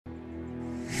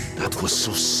That was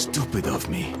so stupid of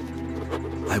me.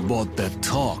 I bought that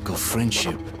talk of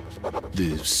friendship.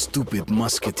 The stupid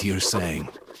musketeer saying,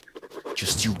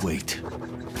 "Just you wait.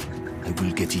 I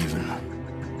will get even."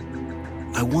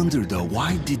 I wonder though,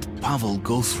 why did Pavel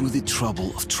go through the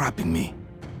trouble of trapping me?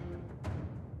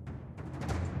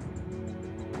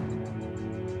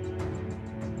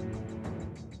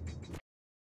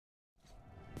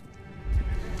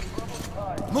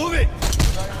 Move it!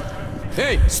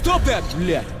 Hey, stop that,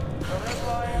 блядь!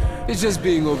 It's just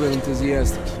being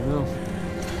over-enthusiastic, you know?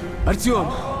 Artyom,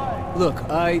 look,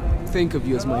 I think of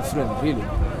you as my friend, really.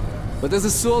 But as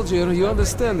a soldier, you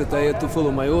understand that I had to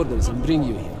follow my orders and bring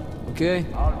you here, okay?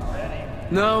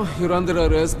 Now, you're under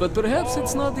arrest, but perhaps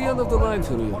it's not the end of the line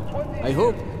for you. I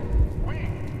hope.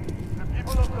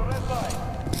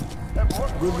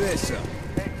 Good day, sir.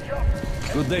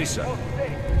 Good day, sir.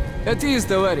 At ease,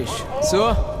 товарищ.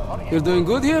 So, you're doing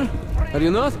good here? Are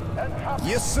you not?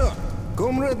 Yes, sir.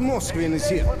 Comrade Moskvin is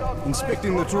here,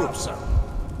 inspecting the troops, sir.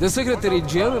 The Secretary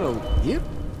General here?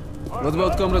 What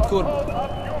about Comrade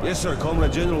Korbut? Yes, sir.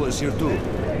 Comrade General is here too.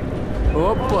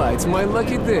 Oppa, it's my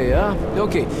lucky day, huh?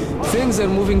 Okay, things are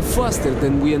moving faster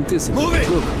than we anticipated. Move it!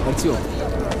 Look, Artyom,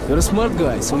 you're a smart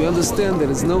guy, so we understand there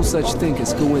is no such thing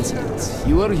as coincidence.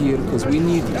 You are here because we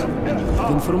need you, and you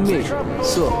have information.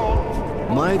 So,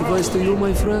 my advice to you,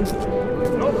 my friend,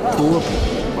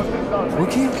 cooperate.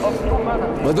 Okay?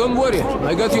 But don't worry,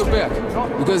 I got your back.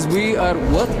 Because we are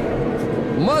what?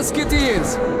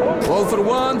 Musketeers! All for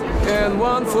one, and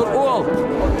one for all.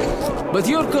 But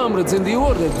your comrades in the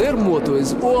Order, their motto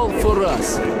is all for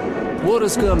us. War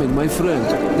is coming, my friend.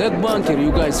 That bunker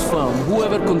you guys found,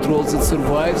 whoever controls it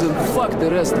survives, and fuck the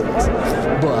rest of us.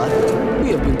 But we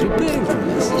have been preparing for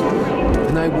this.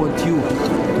 And I want you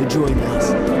to join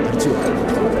us, Artyom.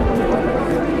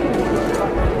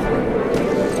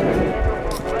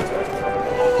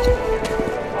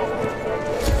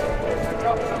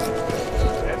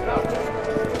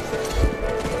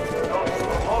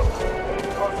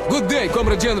 Good day,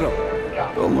 Comrade General.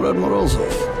 Comrade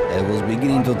Morozov, I was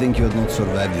beginning to think you had not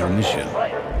survived your mission.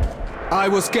 I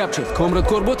was captured, Comrade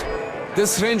Korbut.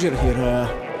 This ranger here,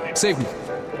 saved me.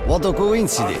 What a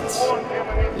coincidence.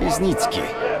 Isnitsky,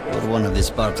 you're one of the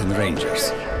Spartan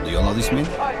Rangers. Do you know this man?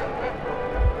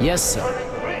 Yes, sir.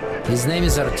 His name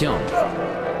is Artyom.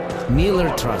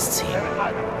 Miller trusts him.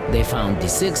 They found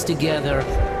D6 together.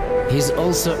 He's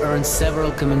also earned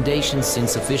several commendations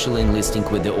since officially enlisting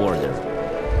with the Order.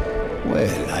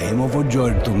 Well, I am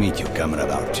overjoyed to meet you, Comrade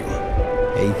Artyom.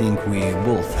 I think we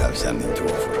both have something to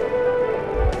offer.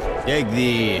 Take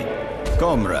the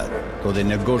comrade to the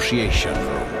negotiation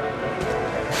room.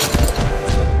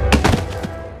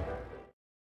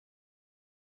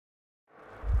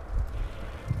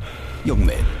 Young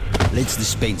man, let's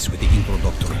dispense with the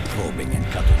introductory probing and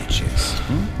cut to the chase.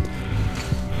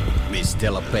 This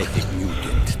telepathic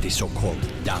mutant, the so-called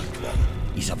Dark One,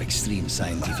 is of extreme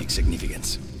scientific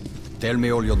significance. Tell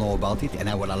me all you know about it, and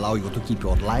I will allow you to keep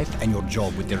your life and your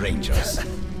job with the Rangers.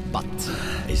 But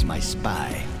as my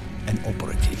spy, an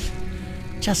operative,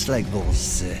 just like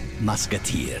those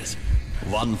musketeers,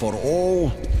 one for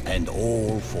all and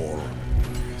all for...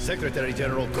 Secretary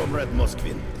General Comrade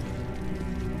Moskvin.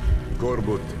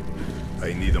 Korbut,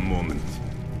 I need a moment.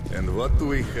 And what do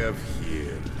we have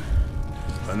here?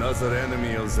 Another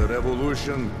enemy of the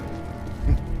revolution?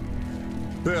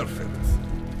 Perfect.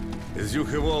 As you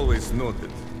have always noted,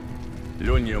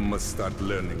 Lyonya must start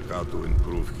learning how to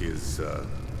improve his,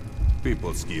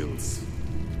 people skills.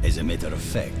 As a matter of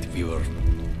fact, we were...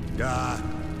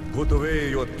 Put away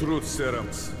your truth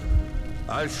serums.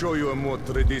 I'll show you a more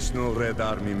traditional Red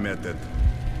Army method.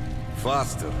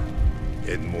 Faster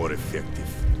and more effective.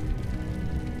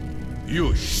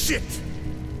 You shit!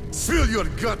 Spill your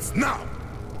guts now!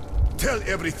 Tell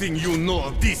everything you know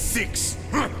of these six!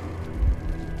 Huh?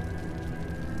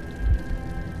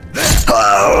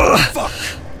 Fuck!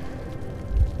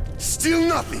 Still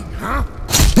nothing, huh?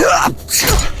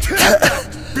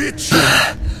 Bitch!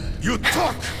 You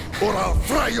talk, or I'll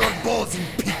fry your balls in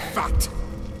pig fat!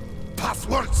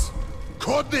 Passwords,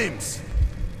 code names,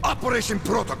 operation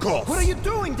protocols. What are you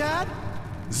doing, Dad?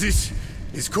 This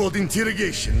is called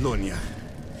interrogation, Lonya.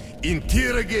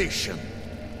 Interrogation.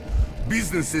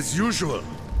 Business as usual.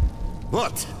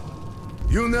 What?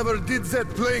 You never did that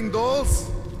playing dolls?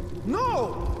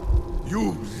 No!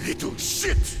 You little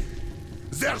shit!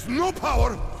 There's no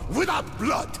power without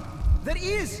blood! There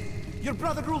is! Your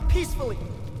brother ruled peacefully,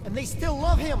 and they still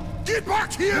love him! Get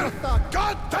back here!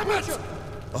 God damn it!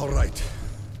 All right.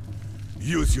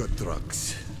 Use your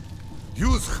drugs.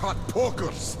 Use hot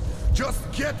pokers.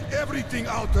 Just get everything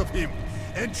out of him,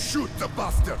 and shoot the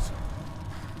bastard!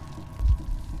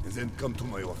 Then come to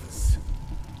my office.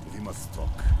 We must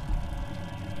talk.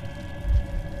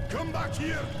 Come back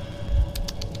here!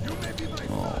 You may be my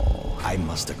Oh, I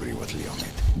must agree with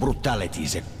Leonid. Brutality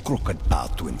is a crooked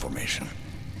path to information.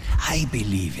 I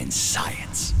believe in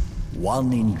science.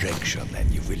 One injection and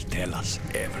you will tell us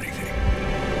everything.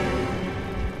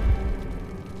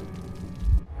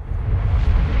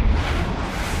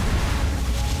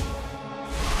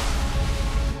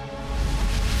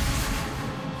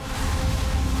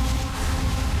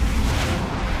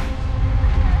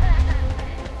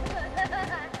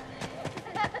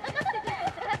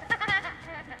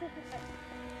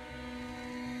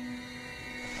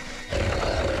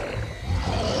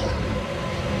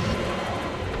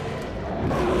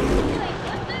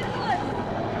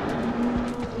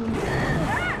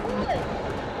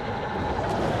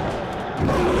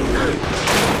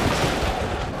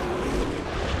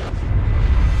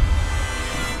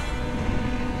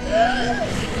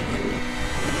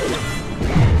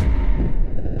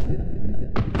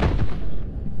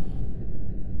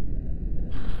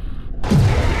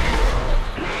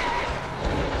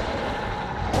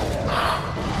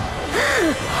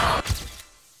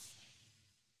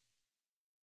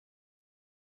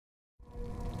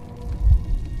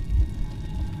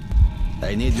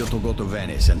 I need you to go to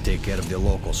Venice and take care of the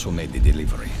locals who made the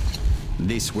delivery.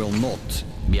 This will not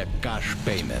be a cash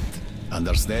payment.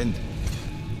 Understand?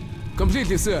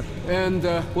 Completely, sir. And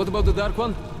what about the Dark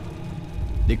One?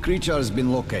 The creature has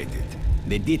been located.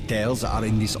 The details are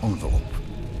in this envelope.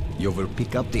 You will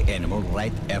pick up the animal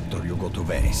right after you go to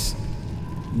Venice.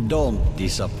 Don't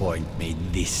disappoint me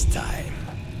this time.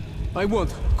 I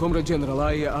won't, Comrade General.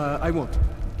 I won't.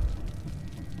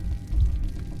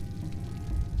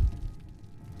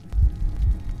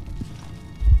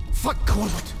 Fuck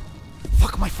Korbut.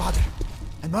 Fuck my father.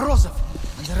 And Morozov.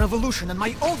 And the revolution and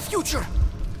my own future.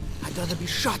 I'd rather be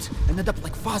shot and end up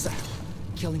like Faza.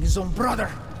 Killing his own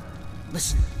brother.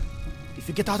 Listen. If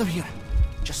you get out of here,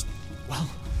 just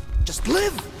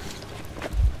live!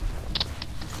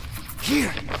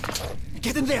 Here!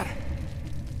 Get in there!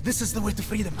 This is the way to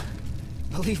freedom.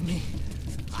 Believe me,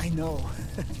 I know.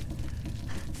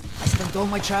 I spent all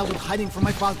my childhood hiding from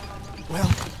my father.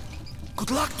 Well, good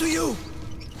luck to you!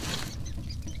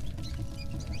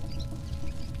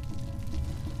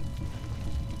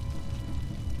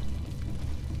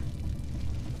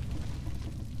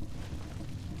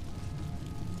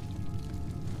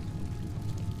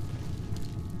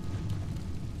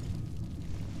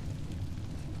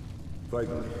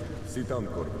 Finally, sit down,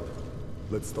 Corbett.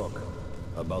 Let's talk.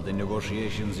 About the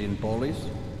negotiations in Polis?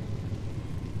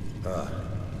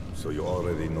 So you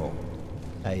already know.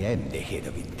 I am the head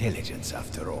of intelligence,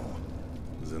 after all.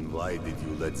 Then why did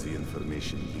you let the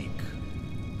information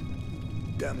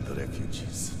leak? Damn the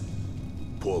refugees.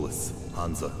 Polis,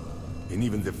 Hansa, and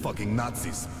even the fucking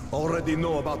Nazis already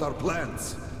know about our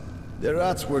plans. The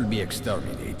rats will be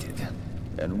exterminated.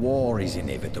 And war is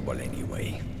inevitable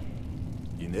anyway.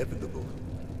 Inevitable?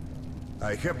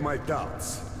 I have my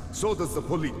doubts. So does the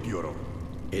Politburo.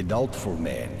 A doubtful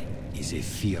man is a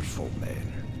fearful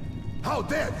man. How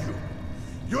dare you!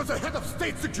 You're the head of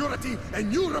state security,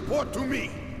 and you report to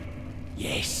me!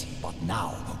 Yes, but now,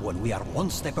 when we are one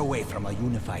step away from a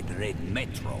unified Red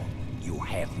Metro, you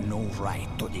have no right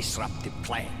to disrupt the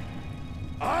plan.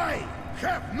 I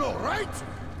have no right?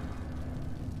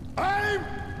 I'm...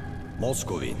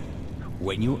 Moscovin,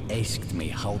 when you asked me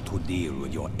how to deal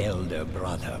with your elder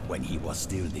brother when he was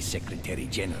still the Secretary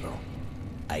General,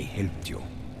 I helped you.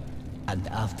 And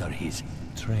after his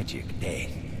tragic death,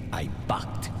 I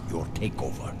backed your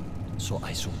takeover. So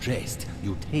I suggest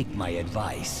you take my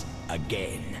advice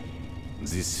again.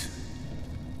 This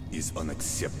is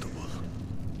unacceptable.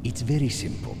 It's very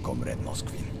simple, Comrade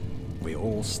Moskvin. We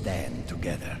all stand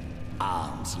together,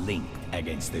 arms linked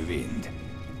against the wind.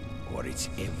 Or it's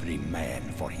every man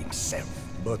for himself.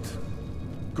 But,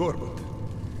 Corbett,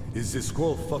 is this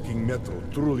whole fucking metro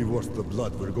truly worth the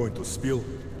blood we're going to spill?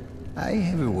 I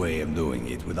have a way of doing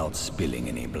it without spilling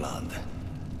any blood.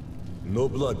 No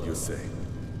blood, you say?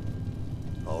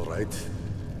 All right.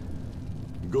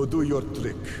 Go do your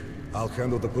trick. I'll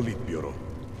handle the Politburo.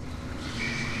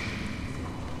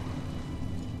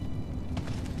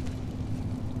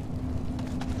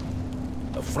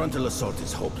 A frontal assault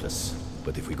is hopeless.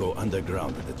 But if we go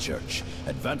underground at the church,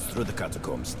 advance through the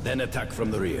catacombs, then attack from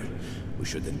the rear, we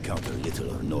should encounter little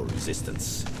or no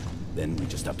resistance. Then we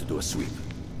just have to do a sweep.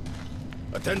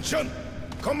 Attention!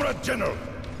 Comrade General!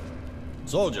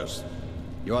 Soldiers,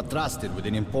 you are trusted with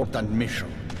an important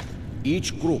mission.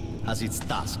 Each group has its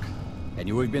task, and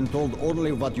you have been told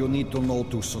only what you need to know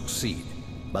to succeed.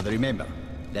 But remember,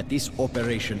 that this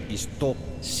operation is top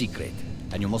secret,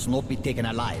 and you must not be taken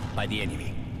alive by the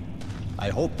enemy. I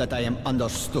hope that I am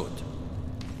understood.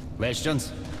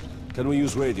 Questions? Can we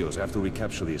use radios after we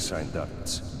capture the assigned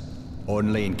targets?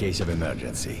 Only in case of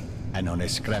emergency, and on a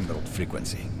scrambled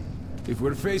frequency. If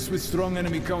we're faced with strong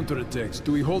enemy counterattacks,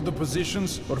 do we hold the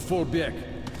positions or fall back?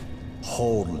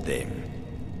 Hold them.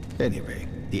 Anyway,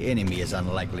 the enemy is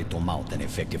unlikely to mount an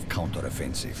effective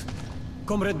counteroffensive.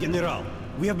 Comrade General,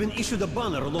 we have been issued a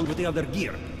banner along with the other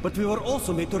gear, but we were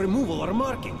also made to remove all our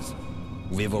markings.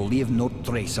 We will leave no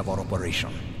trace of our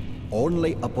operation.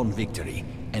 Only upon victory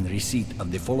and receipt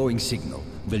of the following signal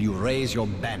will you raise your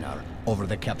banner over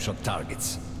the captured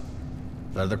targets.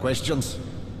 Further questions?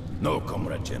 No,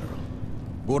 Comrade General.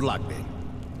 Good luck then.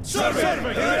 Survey!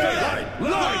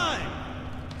 Line!